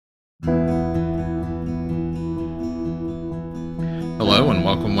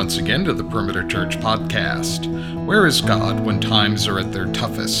welcome once again to the Perimeter Church podcast. Where is God when times are at their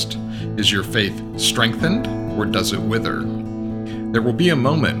toughest? Is your faith strengthened, or does it wither? There will be a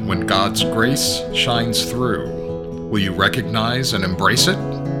moment when God's grace shines through. Will you recognize and embrace it?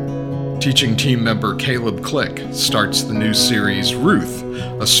 Teaching team member Caleb Click starts the new series, Ruth,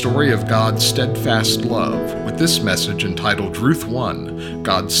 a story of God's steadfast love, with this message entitled Ruth 1,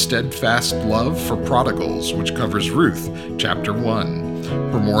 God's Steadfast Love for Prodigals, which covers Ruth, chapter 1.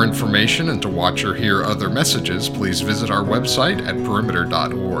 For more information and to watch or hear other messages, please visit our website at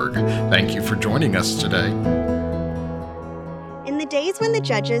perimeter.org. Thank you for joining us today. In the days when the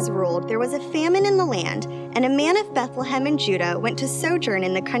judges ruled, there was a famine in the land, and a man of Bethlehem in Judah went to sojourn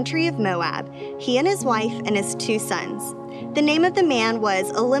in the country of Moab, he and his wife and his 2 sons. The name of the man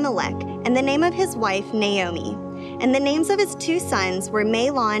was Elimelech, and the name of his wife Naomi. And the names of his 2 sons were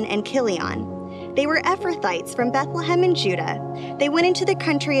Mahlon and Chilion. They were Ephrathites from Bethlehem in Judah. They went into the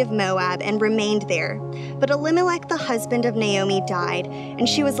country of Moab and remained there. But Elimelech, the husband of Naomi, died, and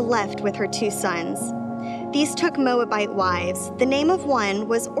she was left with her 2 sons. These took Moabite wives. The name of one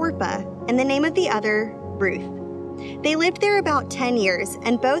was Orpah, and the name of the other, Ruth. They lived there about 10 years,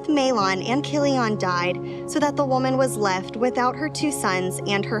 and both Mahlon and Chilion died, so that the woman was left without her 2 sons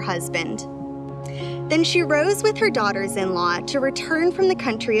and her husband. Then she rose with her daughters-in-law to return from the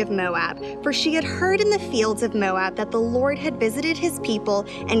country of Moab, for she had heard in the fields of Moab that the Lord had visited his people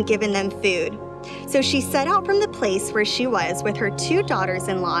and given them food. So she set out from the place where she was with her 2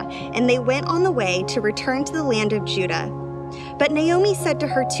 daughters-in-law, and they went on the way to return to the land of Judah. But Naomi said to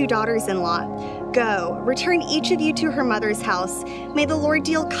her 2 daughters-in-law, "Go, return each of you to her mother's house. May the Lord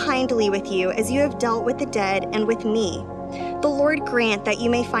deal kindly with you as you have dealt with the dead and with me. The Lord grant that you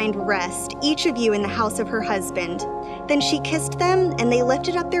may find rest, each of you in the house of her husband." Then she kissed them, and they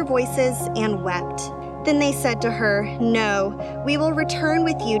lifted up their voices and wept. Then they said to her, "No, we will return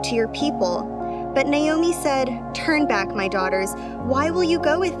with you to your people." But Naomi said, "Turn back, my daughters. Why will you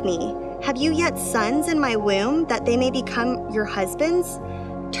go with me? Have you yet sons in my womb, that they may become your husbands?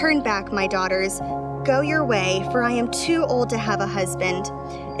 Turn back, my daughters. Go your way, for I am too old to have a husband.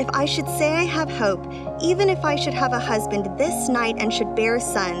 If I should say I have hope, even if I should have a husband this night and should bear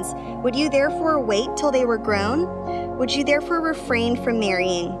sons, would you therefore wait till they were grown? Would you therefore refrain from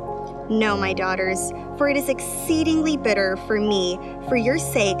marrying? No, my daughters, for it is exceedingly bitter for me, for your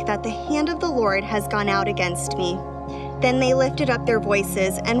sake, that the hand of the Lord has gone out against me." Then they lifted up their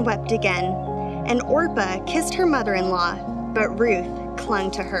voices and wept again. And Orpah kissed her mother-in-law, but Ruth clung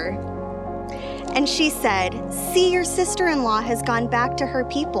to her. And she said, "See, your sister-in-law has gone back to her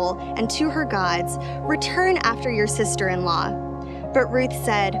people and to her gods. Return after your sister-in-law." But Ruth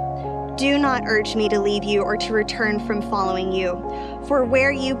said, "Do not urge me to leave you or to return from following you. For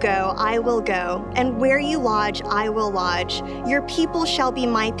where you go, I will go, and where you lodge, I will lodge. Your people shall be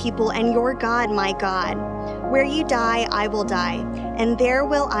my people, and your God my God. Where you die, I will die, and there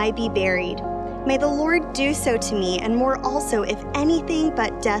will I be buried. May the Lord do so to me, and more also, if anything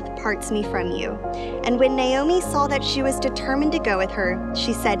but death parts me from you." And when Naomi saw that she was determined to go with her,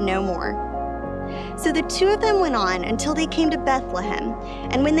 she said no more. So the 2 of them went on until they came to Bethlehem.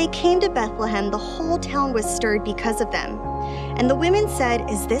 And when they came to Bethlehem, the whole town was stirred because of them. And the women said,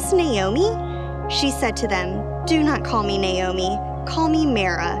 "Is this Naomi?" She said to them, "Do not call me Naomi, call me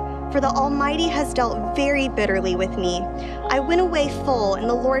Mara, for the Almighty has dealt very bitterly with me. I went away full, and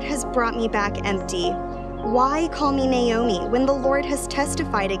the Lord has brought me back empty. Why call me Naomi, when the Lord has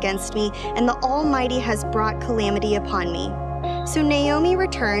testified against me, and the Almighty has brought calamity upon me?" So Naomi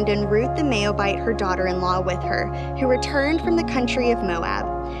returned, and Ruth the Moabite, her daughter-in-law, with her, who returned from the country of Moab.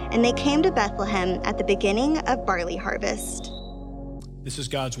 And they came to Bethlehem at the beginning of barley harvest. This is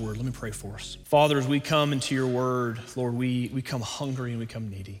God's word. Let me pray for us. Father, as we come into your word, Lord, we come hungry and we come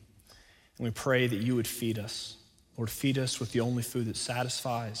needy. And we pray that you would feed us. Lord, feed us with the only food that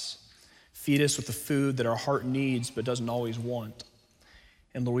satisfies. Feed us with the food that our heart needs but doesn't always want.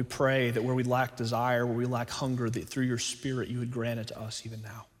 And Lord, we pray that where we lack desire, where we lack hunger, that through your Spirit you would grant it to us even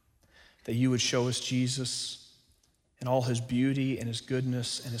now. That you would show us Jesus and all his beauty and his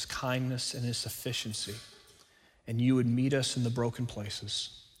goodness and his kindness and his sufficiency. And you would meet us in the broken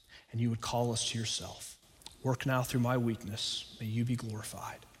places, and you would call us to yourself. Work now through my weakness. May you be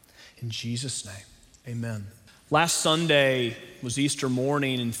glorified. In Jesus' name, amen. Last Sunday was Easter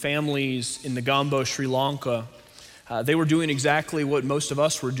morning, and families in Negombo, Sri Lanka, they were doing exactly what most of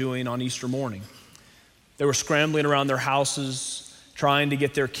us were doing on Easter morning. They were scrambling around their houses, trying to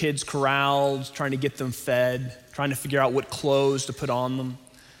get their kids corralled, trying to get them fed, trying to figure out what clothes to put on them.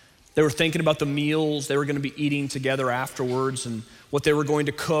 They were thinking about the meals they were going to be eating together afterwards and what they were going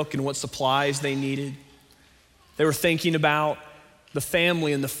to cook and what supplies they needed. They were thinking about the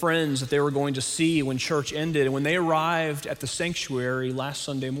family and the friends that they were going to see when church ended. And when they arrived at the sanctuary last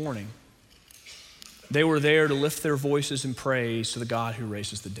Sunday morning, they were there to lift their voices in praise to the God who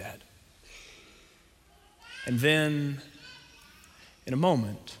raises the dead. And then, in a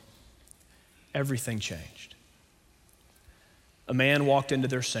moment, everything changed. A man walked into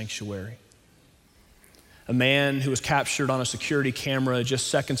their sanctuary. A man who was captured on a security camera just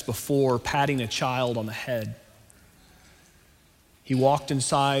seconds before patting a child on the head. He walked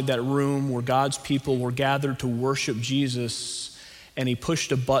inside that room where God's people were gathered to worship Jesus, and he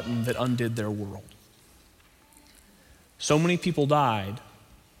pushed a button that undid their world. So many people died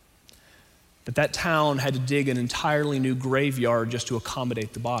that that town had to dig an entirely new graveyard just to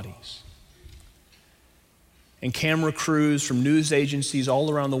accommodate the bodies. And camera crews from news agencies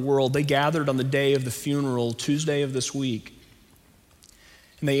all around the world, they gathered on the day of the funeral, Tuesday of this week,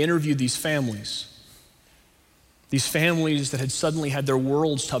 and they interviewed these families that had suddenly had their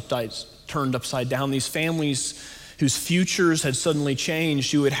worlds turned upside down, these families whose futures had suddenly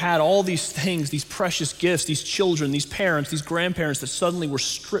changed, who had had all these things, these precious gifts, these children, these parents, these grandparents that suddenly were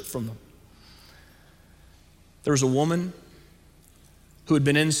stripped from them. There was a woman who had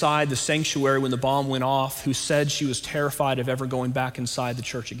been inside the sanctuary when the bomb went off, who said she was terrified of ever going back inside the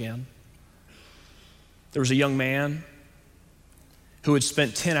church again. There was a young man who had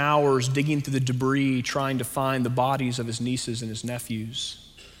spent 10 hours digging through the debris trying to find the bodies of his nieces and his nephews.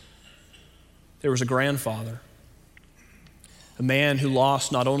 There was a grandfather, a man who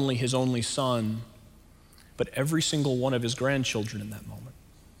lost not only his only son, but every single one of his grandchildren in that moment,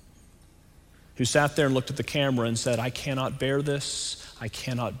 who sat there and looked at the camera and said, "I cannot bear this, I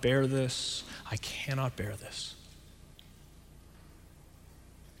cannot bear this, I cannot bear this."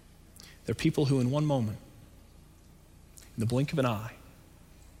 There are people who in one moment, in the blink of an eye,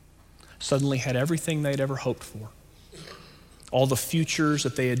 suddenly had everything they'd ever hoped for. All the futures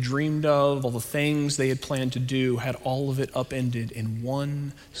that they had dreamed of, all the things they had planned to do, had all of it upended in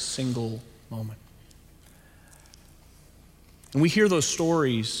one single moment. And we hear those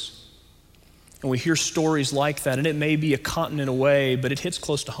stories, and we hear stories like that, and it may be a continent away, but it hits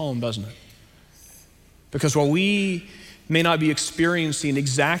close to home, doesn't it? Because while we may not be experiencing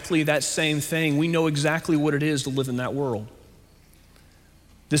exactly that same thing, we know exactly what it is to live in that world.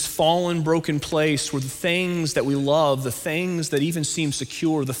 This fallen, broken place where the things that we love, the things that even seem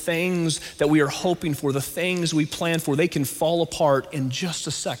secure, the things that we are hoping for, the things we plan for, they can fall apart in just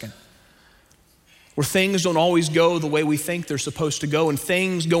a second. Where things don't always go the way we think they're supposed to go, and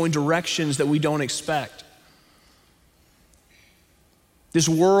things go in directions that we don't expect. This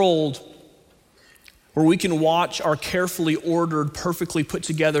world where we can watch our carefully ordered, perfectly put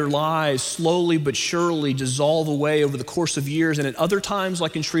together lives slowly but surely dissolve away over the course of years, and at other times,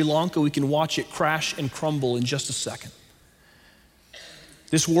 like in Sri Lanka, we can watch it crash and crumble in just a second.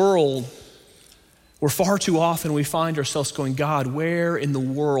 This world where far too often we find ourselves going, "God, where in the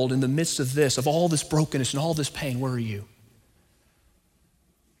world, in the midst of this, of all this brokenness and all this pain, where are you?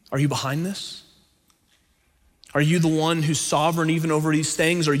 Are you behind this? Are you the one who's sovereign even over these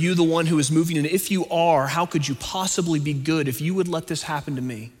things? Are you the one who is moving? And if you are, how could you possibly be good if you would let this happen to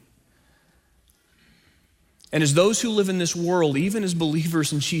me?" And as those who live in this world, even as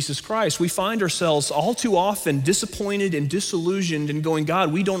believers in Jesus Christ, we find ourselves all too often disappointed and disillusioned and going,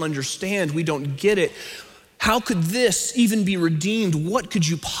 "God, we don't understand, we don't get it. How could this even be redeemed? What could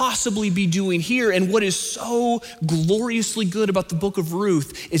you possibly be doing here?" And what is so gloriously good about the book of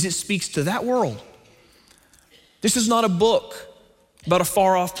Ruth is it speaks to that world. This is not a book about a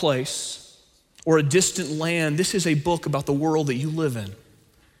far off place or a distant land. This is a book about the world that you live in.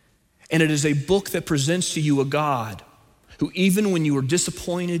 And it is a book that presents to you a God who, even when you are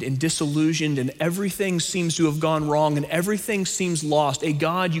disappointed and disillusioned and everything seems to have gone wrong and everything seems lost, a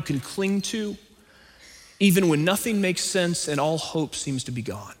God you can cling to, even when nothing makes sense and all hope seems to be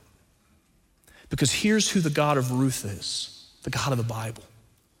gone. Because here's who the God of Ruth is, the God of the Bible.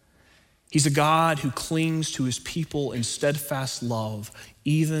 He's a God who clings to his people in steadfast love,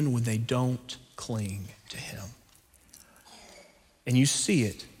 even when they don't cling to him. And you see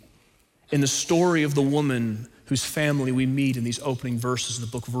it in the story of the woman whose family we meet in these opening verses of the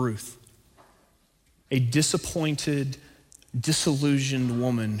book of Ruth. A disappointed, disillusioned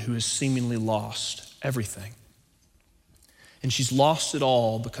woman who has seemingly lost everything. And she's lost it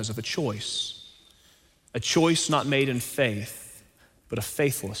all because of a choice not made in faith, but a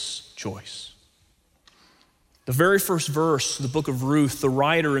faithless choice. The very first verse of the book of Ruth, the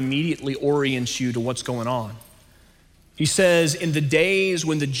writer immediately orients you to what's going on. He says, "In the days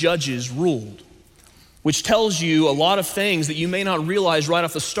when the judges ruled." which tells you a lot of things that you may not realize right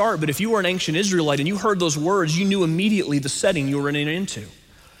off the start, but if you were an ancient Israelite and you heard those words, you knew immediately the setting you were running into.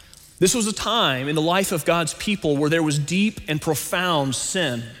 This was a time in the life of God's people where there was deep and profound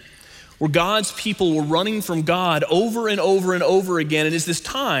sin, where God's people were running from God over and over and over again. And it's this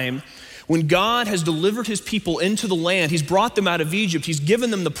time when God has delivered his people into the land. He's brought them out of Egypt. He's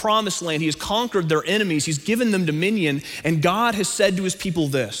given them the promised land. He has conquered their enemies. He's given them dominion. And God has said to his people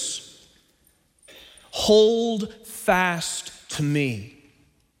this: hold fast to me.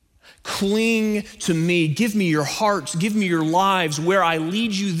 Cling to me. Give me your hearts. Give me your lives. Where I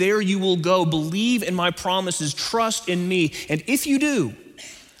lead you, there you will go. Believe in my promises. Trust in me. And if you do,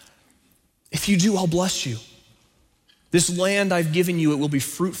 I'll bless you. This land I've given you, it will be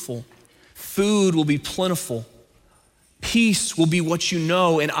fruitful. Food will be plentiful. Peace will be what you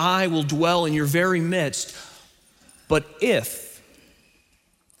know, and I will dwell in your very midst. But if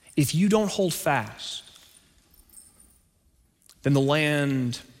you don't hold fast, then the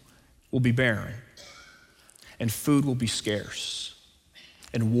land will be barren, and food will be scarce,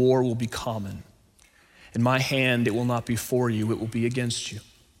 and war will be common. In my hand, it will not be for you, it will be against you.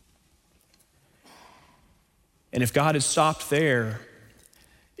 And if God had stopped there,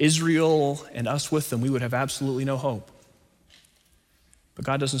 Israel and us with them, we would have absolutely no hope. But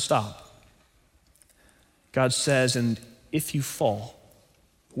God doesn't stop. God says, and if you fall,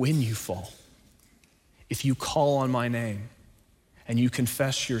 when you fall, if you call on my name and you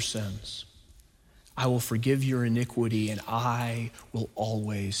confess your sins, I will forgive your iniquity and I will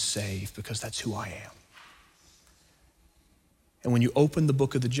always save, because that's who I am. And when you open the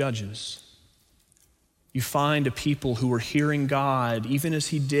book of the Judges, you find a people who are hearing God, even as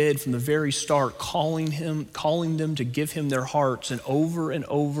he did from the very start, calling them to give him their hearts, and over and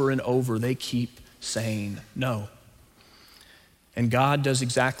over, they keep saying no. And God does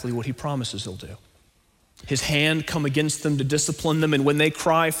exactly what he promises he'll do. His hand come against them to discipline them, and when they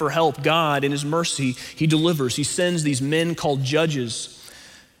cry for help, God, in his mercy, he delivers. He sends these men called judges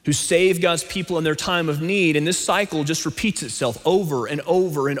who save God's people in their time of need, and this cycle just repeats itself over and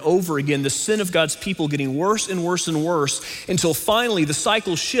over again, the sin of God's people getting worse and worse and worse, until finally the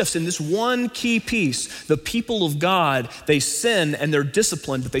cycle shifts in this one key piece. The people of God, they sin and they're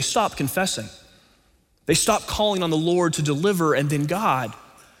disciplined, but they stop confessing. They stop calling on the Lord to deliver, and then God,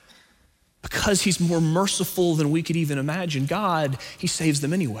 because he's more merciful than we could even imagine, God, he saves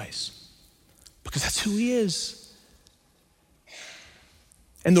them anyways, because that's who he is.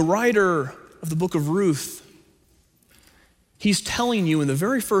 And the writer of the book of Ruth, he's telling you in the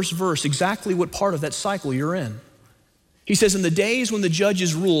very first verse exactly what part of that cycle you're in. He says, in the days when the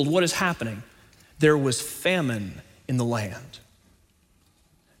judges ruled, what is happening? There was famine in the land.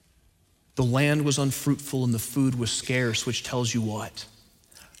 The land was unfruitful and the food was scarce, which tells you what?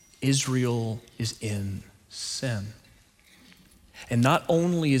 Israel is in sin. And not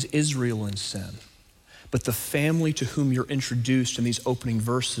only is Israel in sin, but the family to whom you're introduced in these opening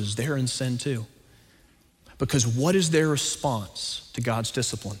verses, they're in sin too. Because what is their response to God's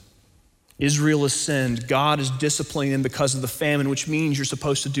discipline? Israel has sinned. God is disciplining them because of the famine, which means you're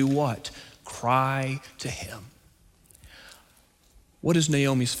supposed to do what? Cry to him. What does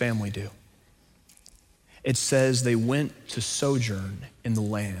Naomi's family do? It says they went to sojourn in the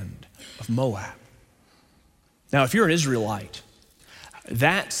land of Moab. Now, if you're an Israelite,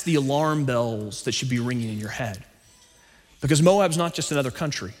 that's the alarm bells that should be ringing in your head. Because Moab's not just another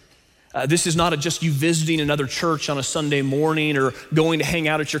country. This is not just you visiting another church on a Sunday morning or going to hang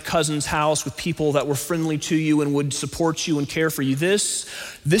out at your cousin's house with people that were friendly to you and would support you and care for you. This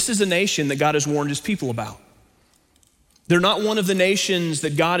is a nation that God has warned his people about. They're not one of the nations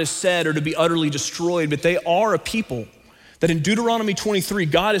that God has said are to be utterly destroyed, but they are a people that in Deuteronomy 23,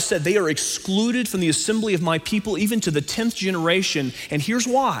 God has said they are excluded from the assembly of my people, even to the 10th generation. And here's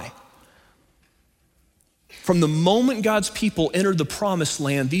why. From the moment God's people entered the promised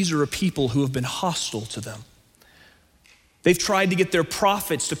land, these are a people who have been hostile to them. They've tried to get their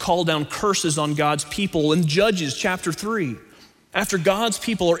prophets to call down curses on God's people. In Judges chapter 3, after God's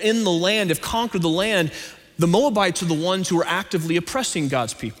people are in the land, have conquered the land, the Moabites are the ones who are actively oppressing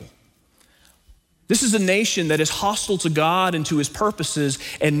God's people. This is a nation that is hostile to God and to his purposes,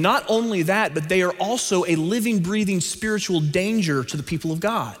 and not only that, but they are also a living, breathing spiritual danger to the people of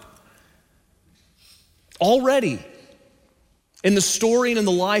God. Already, in the story and in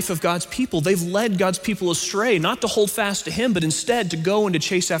the life of God's people, they've led God's people astray, not to hold fast to him, but instead to go and to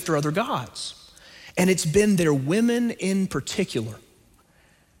chase after other gods. And it's been their women in particular.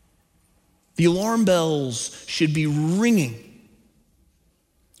 The alarm bells should be ringing.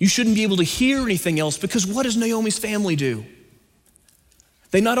 You shouldn't be able to hear anything else, because what does Naomi's family do?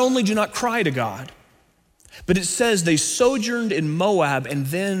 They not only do not cry to God, But it says they sojourned in Moab and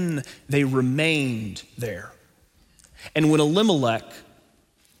then they remained there. And when Elimelech,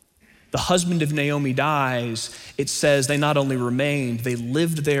 the husband of Naomi, dies, it says they not only remained, they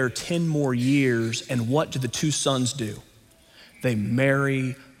lived there 10 more years. And what do the two sons do? They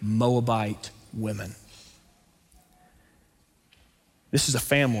marry Moabite women. This is a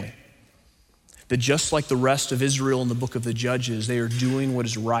family that, just like the rest of Israel in the book of the Judges, they are doing what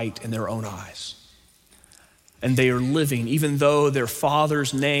is right in their own eyes. And they are living, even though their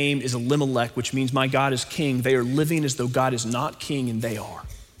father's name is Elimelech, which means my God is king, they are living as though God is not king and they are.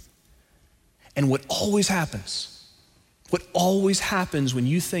 And what always happens when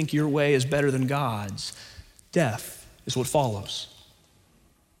you think your way is better than God's, death is what follows.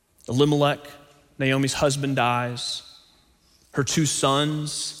 Elimelech, Naomi's husband, dies. Her two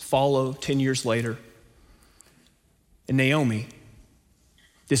sons follow 10 years later. And Naomi,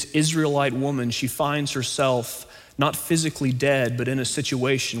 this Israelite woman, she finds herself not physically dead, but in a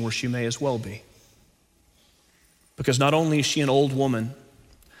situation where she may as well be. Because not only is she an old woman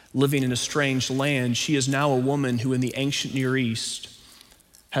living in a strange land, she is now a woman who in the ancient Near East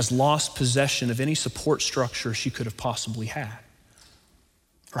has lost possession of any support structure she could have possibly had.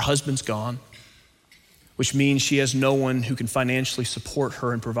 Her husband's gone, which means she has no one who can financially support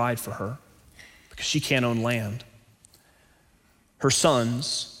her and provide for her because she can't own land. Her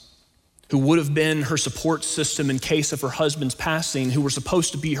sons, who would have been her support system in case of her husband's passing, who were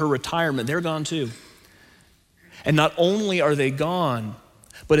supposed to be her retirement, they're gone too. And not only are they gone,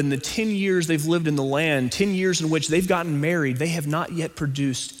 but in the 10 years they've lived in the land, 10 years in which they've gotten married, they have not yet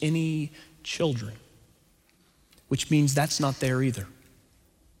produced any children, which means that's not there either.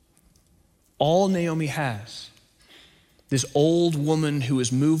 All Naomi has, this old woman who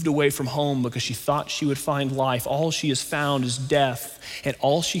has moved away from home because she thought she would find life, all she has found is death, and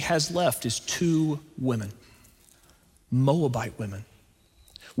all she has left is two women, Moabite women.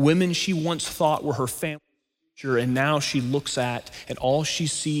 Women she once thought were her family, and now she looks at, and all she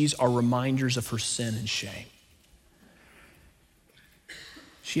sees are reminders of her sin and shame.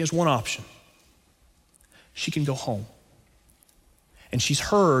 She has one option. She can go home. And she's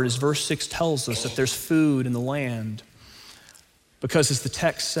heard, as verse 6 tells us, that there's food in the land. Because as the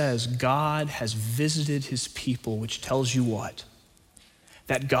text says, God has visited his people, which tells you what?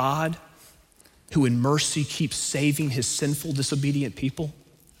 That God, who in mercy keeps saving his sinful, disobedient people,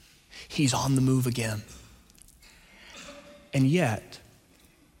 he's on the move again. And yet,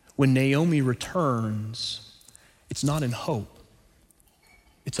 when Naomi returns, it's not in hope.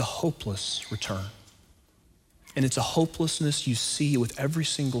 It's a hopeless return. And it's a hopelessness you see with every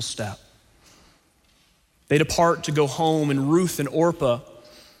single step. They depart to go home, and Ruth and Orpah,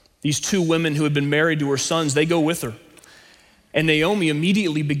 these two women who had been married to her sons, they go with her. And Naomi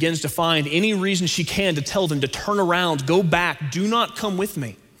immediately begins to find any reason she can to tell them to turn around, go back, do not come with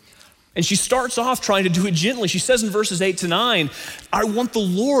me. And she starts off trying to do it gently. She says in verses 8-9, I want the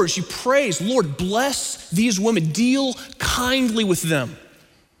Lord, she prays, Lord, bless these women, deal kindly with them.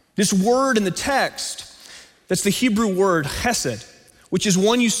 This word in the text, that's the Hebrew word chesed, which is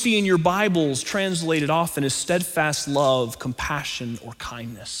one you see in your Bibles translated often as steadfast love, compassion, or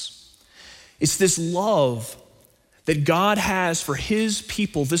kindness. It's this love that God has for his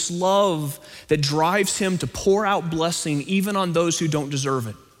people, this love that drives him to pour out blessing even on those who don't deserve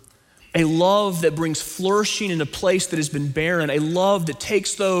it. A love that brings flourishing in a place that has been barren, a love that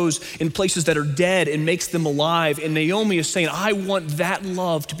takes those in places that are dead and makes them alive. And Naomi is saying, I want that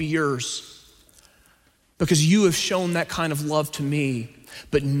love to be yours because you have shown that kind of love to me.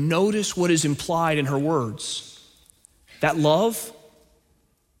 But notice what is implied in her words. That love,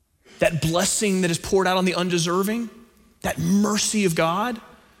 that blessing that is poured out on the undeserving, that mercy of God,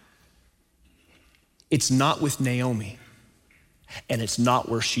 it's not with Naomi. And it's not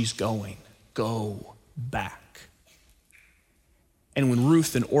where she's going. Go back. And when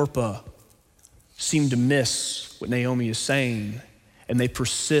Ruth and Orpah seem to miss what Naomi is saying, and they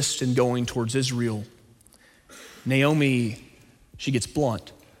persist in going towards Israel, Naomi, she gets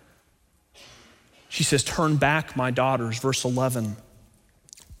blunt. She says, turn back, my daughters, verse 11.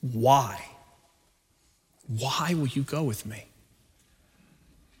 Why? Why will you go with me?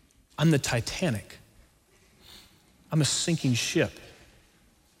 I'm the Titanic. I'm a sinking ship.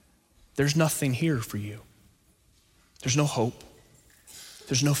 There's nothing here for you. There's no hope.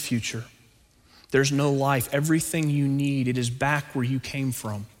 There's no future. There's no life. Everything you need, it is back where you came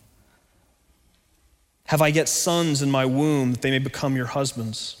from. Have I yet sons in my womb that they may become your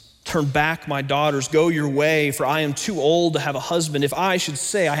husbands? Turn back, my daughters, go your way, for I am too old to have a husband. If I should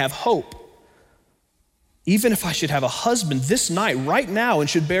say I have hope, even if I should have a husband this night, right now, and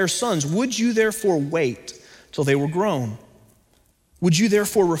should bear sons, would you therefore wait till they were grown. Would you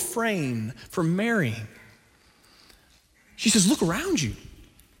therefore refrain from marrying? She says, look around you.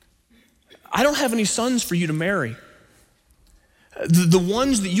 I don't have any sons for you to marry. The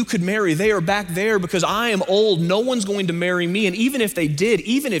ones that you could marry, they are back there because I am old. No one's going to marry me. And even if they did,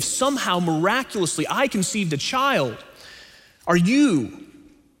 even if somehow miraculously I conceived a child, are you,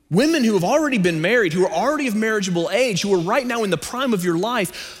 women who have already been married, who are already of marriageable age, who are right now in the prime of your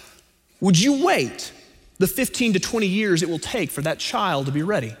life, would you wait the 15 to 20 years it will take for that child to be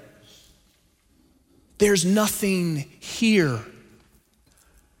ready? There's nothing here.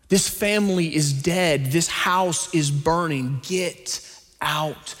 This family is dead. This house is burning. Get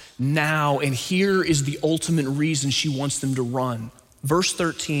out now. And here is the ultimate reason she wants them to run. Verse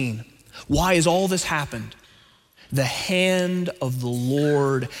 13, why has all this happened? The hand of the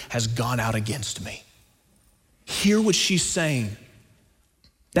Lord has gone out against me. Hear what she's saying.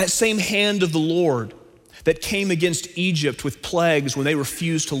 That same hand of the Lord that came against Egypt with plagues when they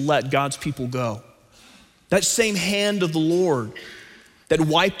refused to let God's people go. That same hand of the Lord that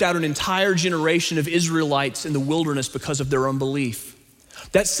wiped out an entire generation of Israelites in the wilderness because of their unbelief.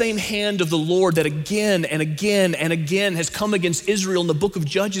 That same hand of the Lord that again and again and again has come against Israel in the book of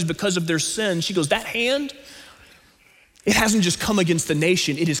Judges because of their sin. She goes, that hand, it hasn't just come against the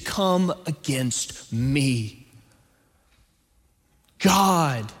nation, it has come against me.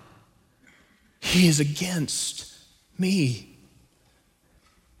 God, He is against me.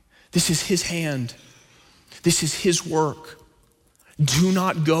 This is His hand. This is His work. Do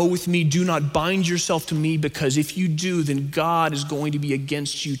not go with me. Do not bind yourself to me, because if you do, then God is going to be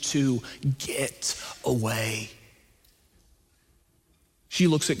against you too. Get away. She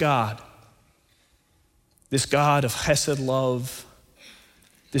looks at God, this God of chesed love,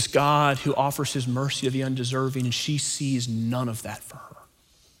 this God who offers His mercy to the undeserving, and she sees none of that for her.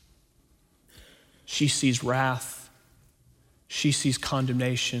 She sees wrath. She sees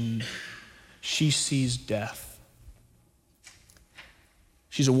condemnation. She sees death.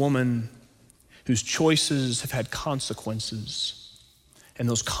 She's a woman whose choices have had consequences, and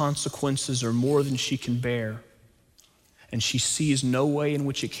those consequences are more than she can bear. And she sees no way in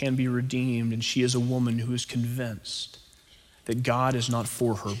which it can be redeemed, and she is a woman who is convinced that God is not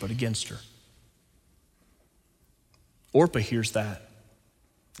for her but against her. Orpah hears that,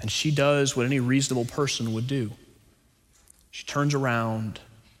 and she does what any reasonable person would do. She turns around,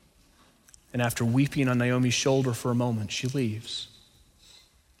 and after weeping on Naomi's shoulder for a moment, she leaves.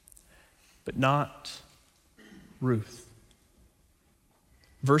 But not Ruth.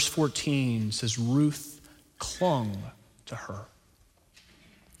 Verse 14 says, Ruth clung to her.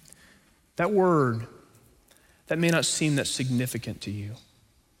 That word, that may not seem that significant to you.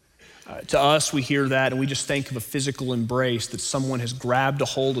 To us, we hear that and we just think of a physical embrace, that someone has grabbed a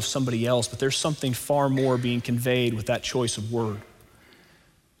hold of somebody else, but there's something far more being conveyed with that choice of word.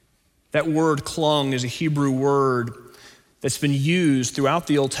 That word clung is a Hebrew word that's been used throughout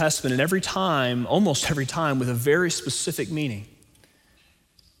the Old Testament, and every time, almost every time, with a very specific meaning.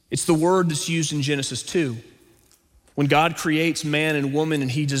 It's the word that's used in Genesis 2. When God creates man and woman and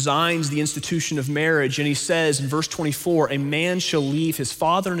He designs the institution of marriage, and He says in verse 24, a man shall leave his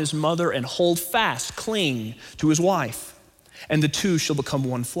father and his mother and hold fast, cling to his wife, and the two shall become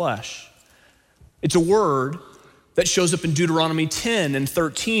one flesh. It's a word that shows up in Deuteronomy 10 and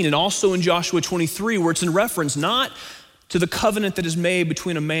 13, and also in Joshua 23, where it's in reference not to the covenant that is made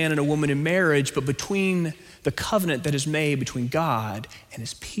between a man and a woman in marriage, but between the covenant that is made between God and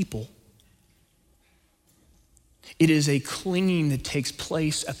His people. It is a clinging that takes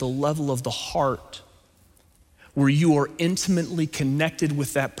place at the level of the heart, where you are intimately connected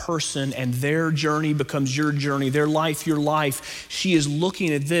with that person and their journey becomes your journey, their life, your life. She is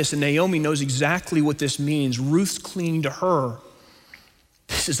looking at this, and Naomi knows exactly what this means. Ruth's clinging to her.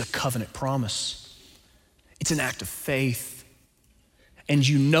 This is a covenant promise. It's an act of faith. And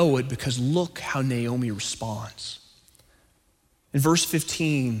you know it because look how Naomi responds. In verse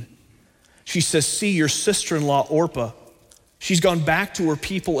 15, she says, see, your sister-in-law Orpah, she's gone back to her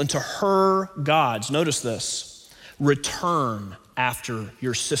people and to her gods. Notice this, return after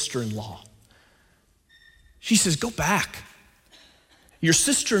your sister-in-law. She says, go back. Your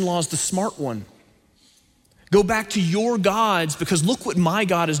sister-in-law is the smart one. Go back to your gods, because look what my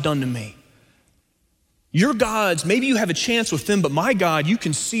God has done to me. Your gods, maybe you have a chance with them, but my God, you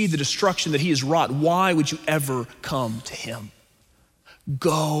can see the destruction that He has wrought. Why would you ever come to Him?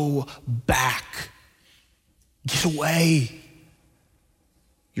 Go back. Get away.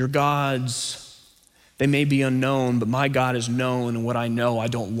 Your gods, they may be unknown, but my God is known, and what I know I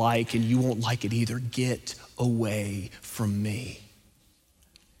don't like, and you won't like it either. Get away from me.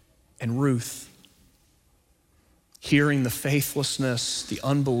 And Ruth Hearing the faithlessness, the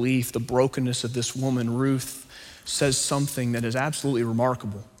unbelief, the brokenness of this woman, Ruth says something that is absolutely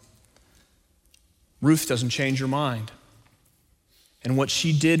remarkable. Ruth doesn't change her mind. And what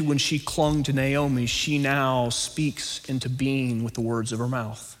she did when she clung to Naomi, she now speaks into being with the words of her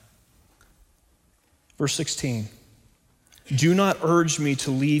mouth. Verse 16, do not urge me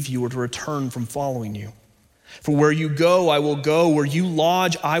to leave you or to return from following you. For where you go, I will go. Where you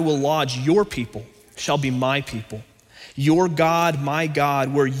lodge, I will lodge. Your people shall be my people. Your God, my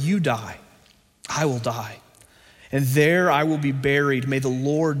God, where you die, I will die. And there I will be buried. May the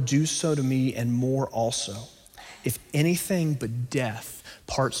Lord do so to me and more also, if anything but death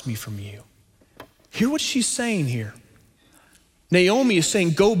parts me from you. Hear what she's saying here. Naomi is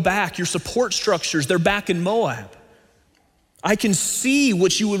saying, go back. Your support structures, they're back in Moab. I can see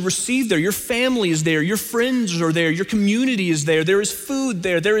what you would receive there. Your family is there. Your friends are there. Your community is there. There is food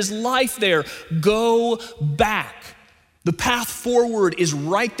there. There is life there. Go back. The path forward is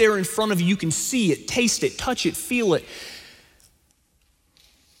right there in front of you. You can see it, taste it, touch it, feel it.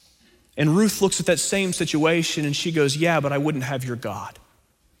 And Ruth looks at that same situation and she goes, yeah, but I wouldn't have your God.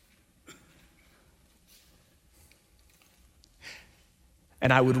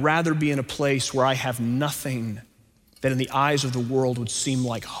 And I would rather be in a place where I have nothing that in the eyes of the world would seem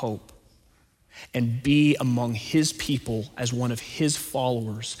like hope, and be among his people as one of his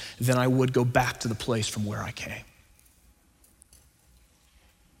followers than I would go back to the place from where I came.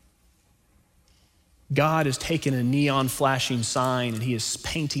 God has taken a neon flashing sign and he is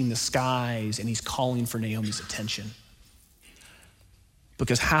painting the skies and he's calling for Naomi's attention.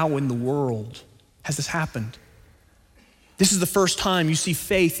 Because how in the world has this happened? This is the first time you see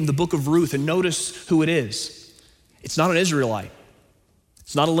faith in the book of Ruth, and notice who it is. It's not an Israelite.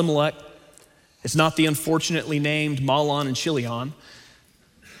 It's not Elimelech. It's not the unfortunately named Mahlon and Chilion.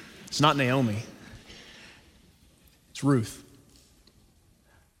 It's not Naomi. It's Ruth,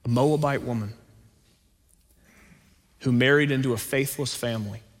 a Moabite woman who married into a faithless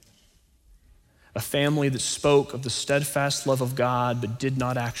family, a family that spoke of the steadfast love of God but did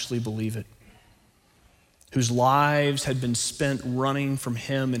not actually believe it, whose lives had been spent running from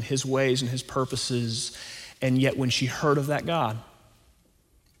him and his ways and his purposes. And yet when she heard of that God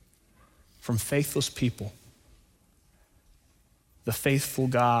from faithless people, the faithful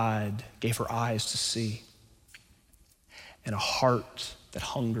God gave her eyes to see and a heart that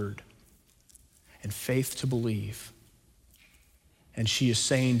hungered and faith to believe. And she is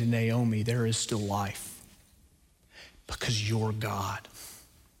saying to Naomi, there is still life because your God,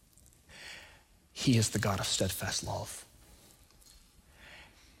 he is the God of steadfast love.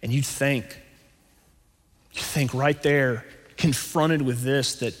 And you'd think right there, confronted with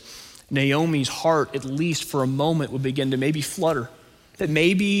this, that Naomi's heart, at least for a moment, would begin to maybe flutter. That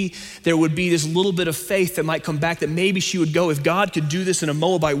maybe there would be this little bit of faith that might come back, that maybe she would go, if God could do this in a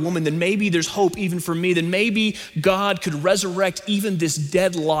Moabite woman, then maybe there's hope even for me, then maybe God could resurrect even this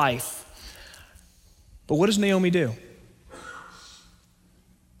dead life. But what does Naomi do?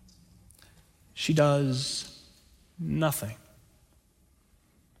 She does nothing.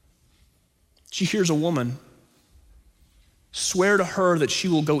 She hears a woman swear to her that she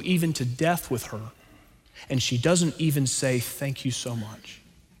will go even to death with her, and she doesn't even say, thank you so much.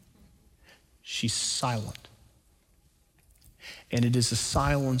 She's silent. And it is a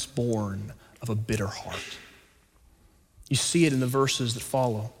silence born of a bitter heart. You see it in the verses that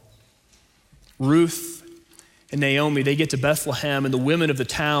follow. Ruth and Naomi, they get to Bethlehem, and the women of the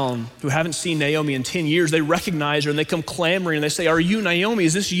town who haven't seen Naomi in 10 years, they recognize her and they come clamoring and they say, are you Naomi?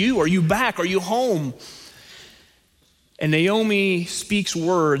 Is this you? Are you back? Are you home? And Naomi speaks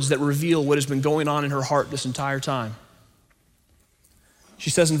words that reveal what has been going on in her heart this entire time. She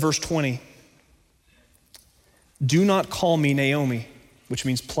says in verse 20, do not call me Naomi, which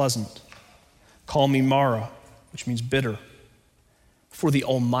means pleasant. Call me Mara, which means bitter. For the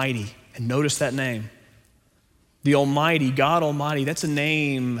Almighty, and notice that name, the Almighty, God Almighty, that's a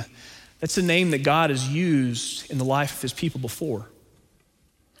name that God has used in the life of his people before.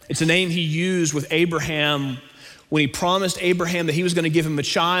 It's a name he used with Abraham when he promised Abraham that he was going to give him a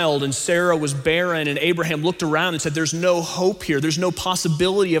child, and Sarah was barren, and Abraham looked around and said, there's no hope here. There's no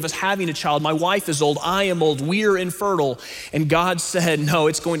possibility of us having a child. My wife is old. I am old. We are infertile. And God said, no,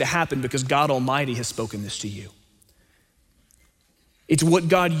 it's going to happen because God Almighty has spoken this to you. It's what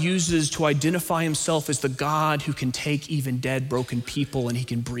God uses to identify himself as the God who can take even dead, broken people and he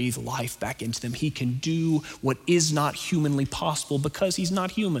can breathe life back into them. He can do what is not humanly possible because he's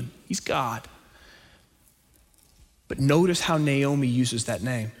not human. He's God. But notice how Naomi uses that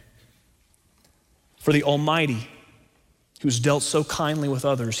name. For the Almighty, who has dealt so kindly with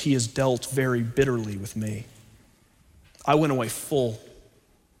others, he has dealt very bitterly with me. I went away full.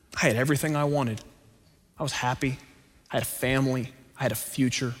 I had everything I wanted. I was happy. I had a family. I had a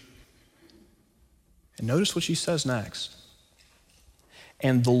future. And notice what she says next.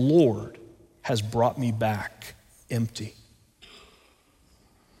 And the Lord has brought me back empty.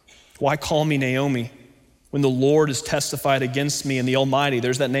 Why call me Naomi when the Lord has testified against me, and the Almighty,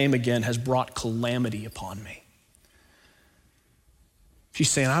 there's that name again, has brought calamity upon me? She's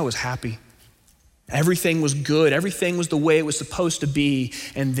saying, I was happy. Everything was good. Everything was the way it was supposed to be.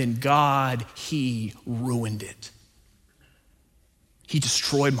 And then God, he ruined it. He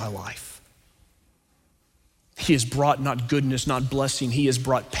destroyed my life. He has brought not goodness, not blessing. He has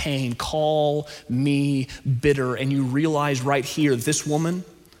brought pain. Call me bitter. And you realize right here, this woman,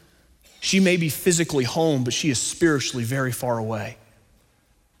 she may be physically home, but she is spiritually very far away.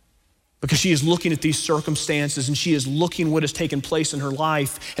 Because she is looking at these circumstances and she is looking what has taken place in her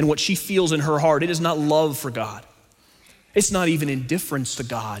life and what she feels in her heart. It is not love for God. It's not even indifference to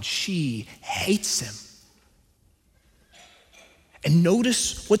God. She hates him. And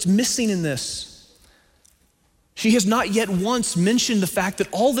notice what's missing in this. She has not yet once mentioned the fact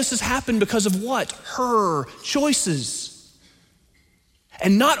that all this has happened because of what? Her choices.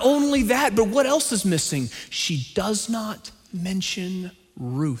 And not only that, but what else is missing? She does not mention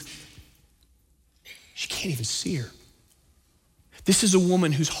Ruth. She can't even see her. This is a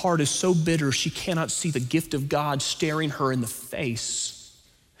woman whose heart is so bitter she cannot see the gift of God staring her in the face.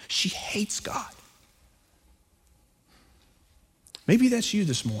 She hates God. Maybe that's you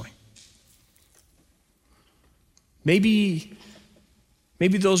this morning. Maybe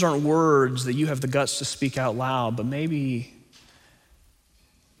those aren't words that you have the guts to speak out loud, but maybe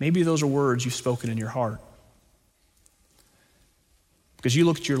those are words you've spoken in your heart. Because you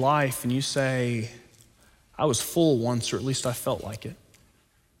look at your life and you say, I was full once, or at least I felt like it.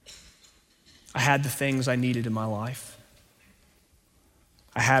 I had the things I needed in my life.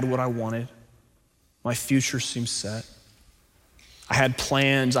 I had what I wanted. My future seemed set. I had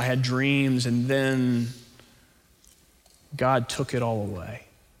plans, I had dreams, and then God took it all away.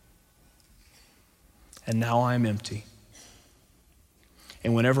 And now I'm empty.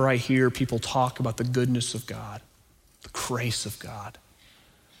 And whenever I hear people talk about the goodness of God, the grace of God,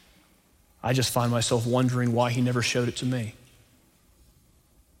 I just find myself wondering why he never showed it to me.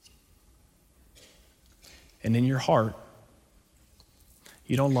 And in your heart,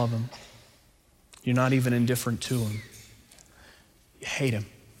 you don't love him. You're not even indifferent to him. You hate him.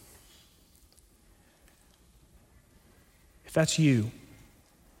 If that's you,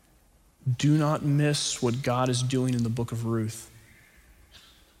 do not miss what God is doing in the book of Ruth.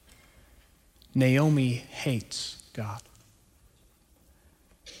 Naomi hates God,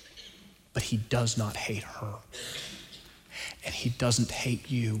 but he does not hate her. And he doesn't hate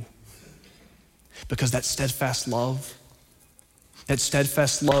you. Because that steadfast love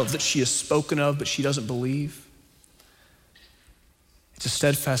that she has spoken of but she doesn't believe, it's a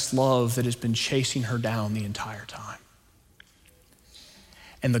steadfast love that has been chasing her down the entire time.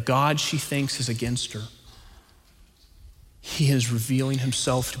 And the God she thinks is against her, he is revealing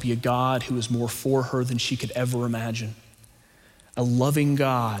himself to be a God who is more for her than she could ever imagine. A loving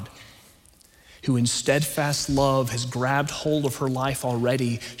God who in steadfast love has grabbed hold of her life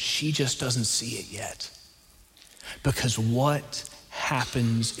already. She just doesn't see it yet. Because what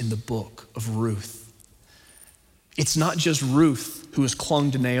happens in the book of Ruth? It's not just Ruth who has clung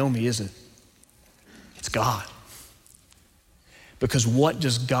to Naomi, is it? It's God. Because what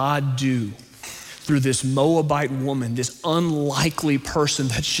does God do through this Moabite woman, this unlikely person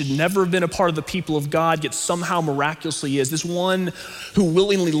that should never have been a part of the people of God, yet somehow miraculously is, this one who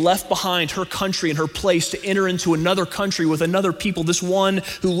willingly left behind her country and her place to enter into another country with another people, this one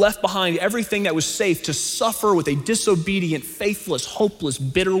who left behind everything that was safe to suffer with a disobedient, faithless, hopeless,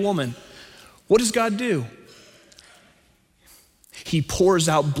 bitter woman. What does God do? He pours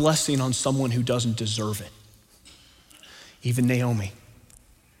out blessing on someone who doesn't deserve it. Even Naomi.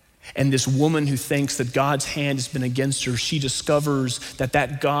 And this woman who thinks that God's hand has been against her, she discovers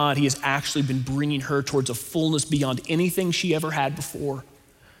that God, he has actually been bringing her towards a fullness beyond anything she ever had before.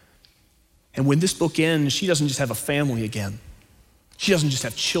 And when this book ends, she doesn't just have a family again. She doesn't just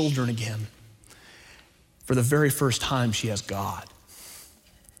have children again. For the very first time, she has God.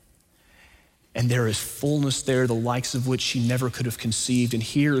 And there is fullness there, the likes of which she never could have conceived. And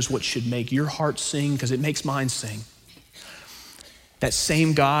here is what should make your heart sing, because it makes mine sing. That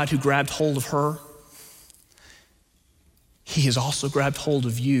same God who grabbed hold of her, he has also grabbed hold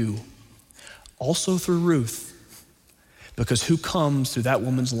of you, also through Ruth, because who comes through that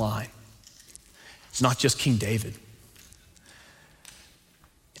woman's line? It's not just King David.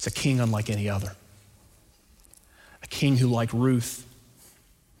 It's a king unlike any other. A king who, like Ruth,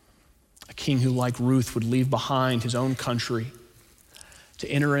 would leave behind his own country to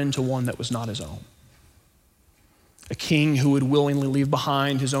enter into one that was not his own. A king who would willingly leave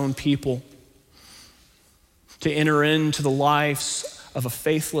behind his own people to enter into the lives of a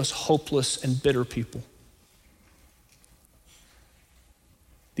faithless, hopeless, and bitter people.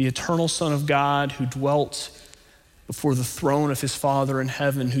 The eternal Son of God who dwelt before the throne of his Father in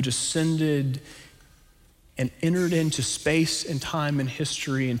heaven, who descended and entered into space and time and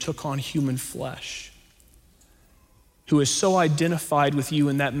history and took on human flesh, who is so identified with you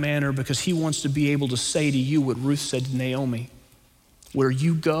in that manner because he wants to be able to say to you what Ruth said to Naomi: where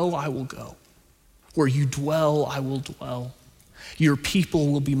you go, I will go. Where you dwell, I will dwell. Your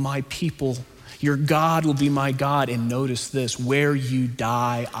people will be my people. Your God will be my God. And notice this: where you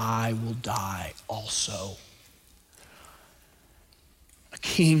die, I will die also. A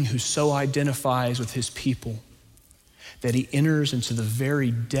king who so identifies with his people that he enters into the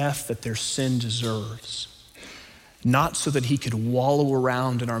very death that their sin deserves. Not so that he could wallow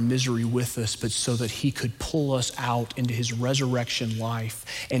around in our misery with us, but so that he could pull us out into his resurrection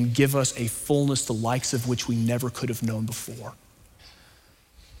life and give us a fullness the likes of which we never could have known before.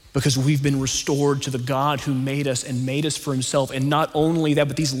 Because we've been restored to the God who made us and made us for himself. And not only that,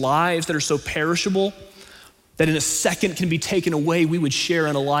 but these lives that are so perishable that in a second can be taken away, we would share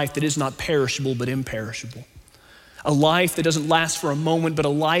in a life that is not perishable but imperishable. A life that doesn't last for a moment, but a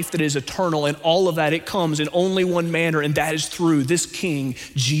life that is eternal. And all of that, it comes in only one manner, and that is through this King,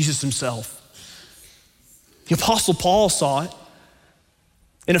 Jesus himself. The Apostle Paul saw it.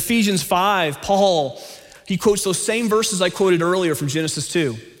 In Ephesians 5, Paul, he quotes those same verses I quoted earlier from Genesis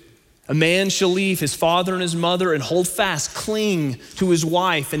 2. A man shall leave his father and his mother and hold fast, cling to his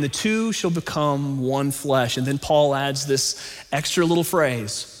wife, and the two shall become one flesh. And then Paul adds this extra little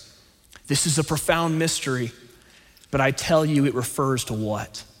phrase. This is a profound mystery, but I tell you it refers to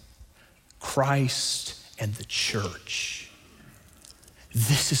what? Christ and the church.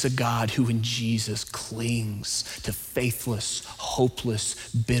 This is a God who in Jesus clings to faithless,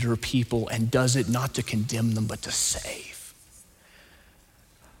 hopeless, bitter people and does it not to condemn them, but to save.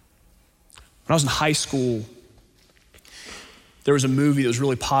 When I was in high school, there was a movie that was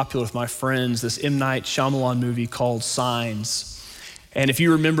really popular with my friends, this M. Night Shyamalan movie called Signs. And if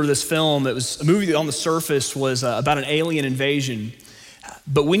you remember this film, it was a movie that on the surface was about an alien invasion.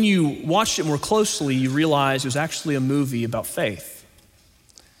 But when you watched it more closely, you realized it was actually a movie about faith.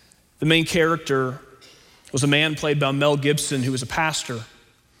 The main character was a man played by Mel Gibson, who was a pastor,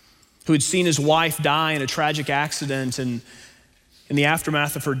 who had seen his wife die in a tragic accident, and in the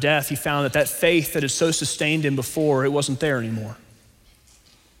aftermath of her death, he found that faith that had so sustained him before, it wasn't there anymore.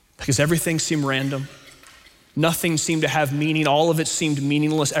 Because everything seemed random. Nothing seemed to have meaning. All of it seemed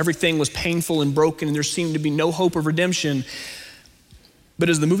meaningless. Everything was painful and broken, and there seemed to be no hope of redemption. But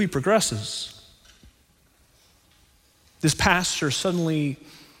as the movie progresses, this pastor suddenly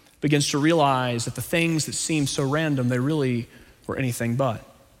begins to realize that the things that seemed so random, they really were anything but.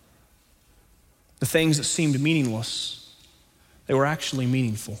 The things that seemed meaningless, they were actually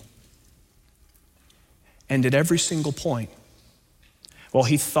meaningful. And at every single point, while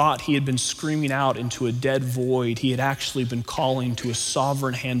he thought he had been screaming out into a dead void, he had actually been calling to a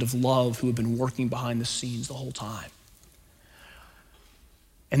sovereign hand of love who had been working behind the scenes the whole time.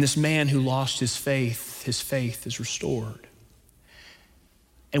 And this man who lost his faith is restored.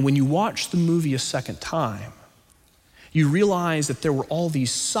 And when you watch the movie a second time, you realize that there were all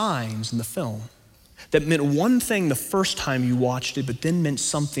these signs in the film that meant one thing the first time you watched it, but then meant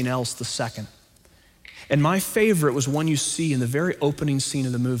something else the second. And my favorite was one you see in the very opening scene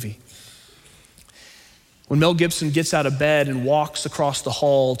of the movie. When Mel Gibson gets out of bed and walks across the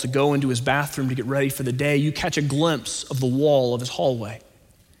hall to go into his bathroom to get ready for the day, you catch a glimpse of the wall of his hallway.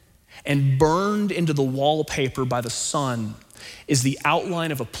 And burned into the wallpaper by the sun is the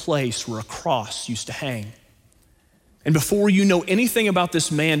outline of a place where a cross used to hang. And before you know anything about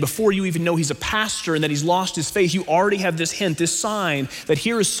this man, before you even know he's a pastor and that he's lost his faith, you already have this hint, this sign that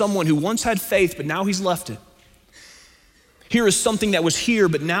here is someone who once had faith, but now he's left it. Here is something that was here,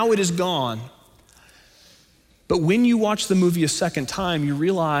 but now it is gone. But when you watch the movie a second time, you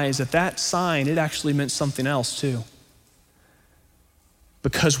realize that sign, it actually meant something else too.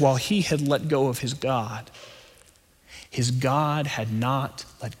 Because while he had let go of his God had not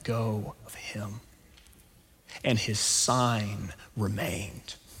let go of him. And his sign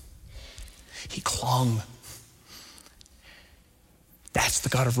remained. He clung. That's the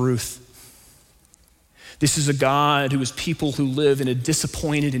God of Ruth. This is a God who is people who live in a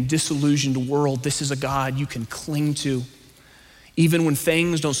disappointed and disillusioned world. This is a God you can cling to, even when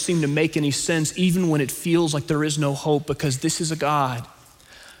things don't seem to make any sense, even when it feels like there is no hope, because this is a God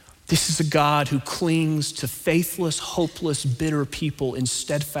who clings to faithless, hopeless, bitter people in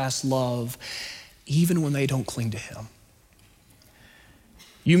steadfast love, even when they don't cling to him.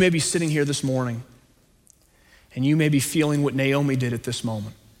 You may be sitting here this morning, and you may be feeling what Naomi did at this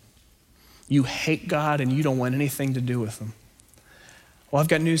moment. You hate God and you don't want anything to do with him. Well, I've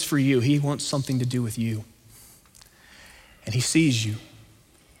got news for you. He wants something to do with you. And he sees you,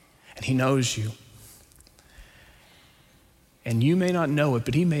 and he knows you. And you may not know it,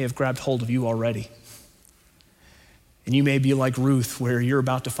 but he may have grabbed hold of you already. And you may be like Ruth, where you're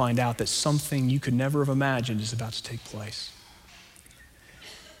about to find out that something you could never have imagined is about to take place.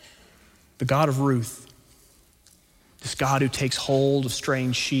 The God of Ruth, this God who takes hold of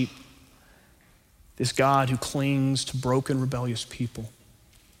straying sheep, this God who clings to broken, rebellious people,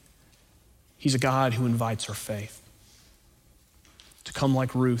 he's a God who invites our faith to come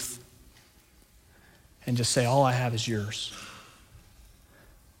like Ruth and just say, all I have is yours,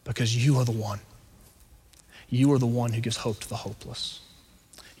 because you are the one. You are the one who gives hope to the hopeless.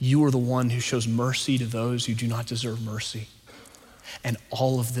 You are the one who shows mercy to those who do not deserve mercy. And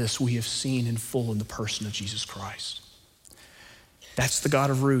all of this we have seen in full in the person of Jesus Christ. That's the God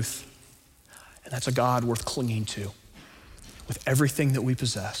of Ruth, and that's a God worth clinging to with everything that we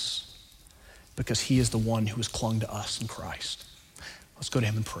possess, because he is the one who has clung to us in Christ. Let's go to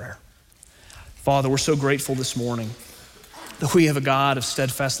him in prayer. Father, we're so grateful this morning that we have a God of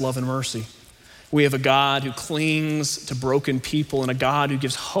steadfast love and mercy. We have a God who clings to broken people and a God who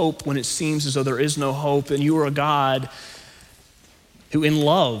gives hope when it seems as though there is no hope. And you are a God who in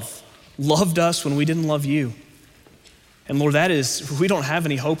love loved us when we didn't love you. And Lord, we don't have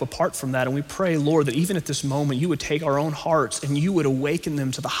any hope apart from that. And we pray, Lord, that even at this moment, you would take our own hearts and you would awaken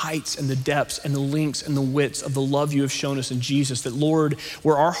them to the heights and the depths and the lengths and the widths of the love you have shown us in Jesus. That, Lord,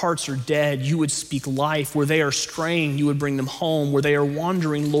 where our hearts are dead, you would speak life. Where they are straying, you would bring them home. Where they are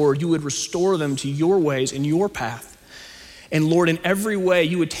wandering, Lord, you would restore them to your ways and your path. And Lord, in every way,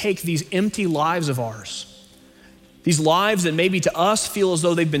 you would take these empty lives of ours, these lives that maybe to us feel as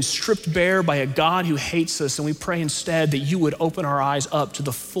though they've been stripped bare by a God who hates us, and we pray instead that you would open our eyes up to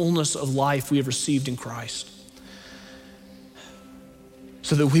the fullness of life we have received in Christ,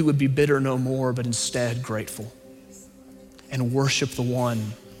 so that we would be bitter no more, but instead grateful and worship the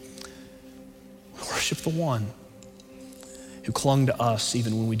one who clung to us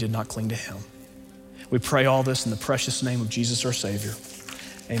even when we did not cling to him. We pray all this in the precious name of Jesus our Savior.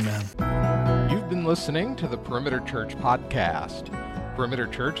 Amen. You've been listening to the Perimeter Church podcast. Perimeter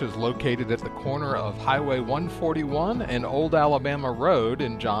Church is located at the corner of Highway 141 and Old Alabama Road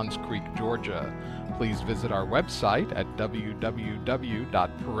in Johns Creek, Georgia. Please visit our website at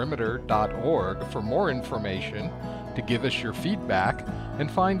www.perimeter.org for more information, to give us your feedback, and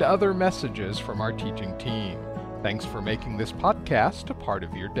find other messages from our teaching team. Thanks for making this podcast a part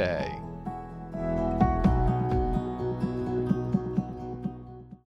of your day.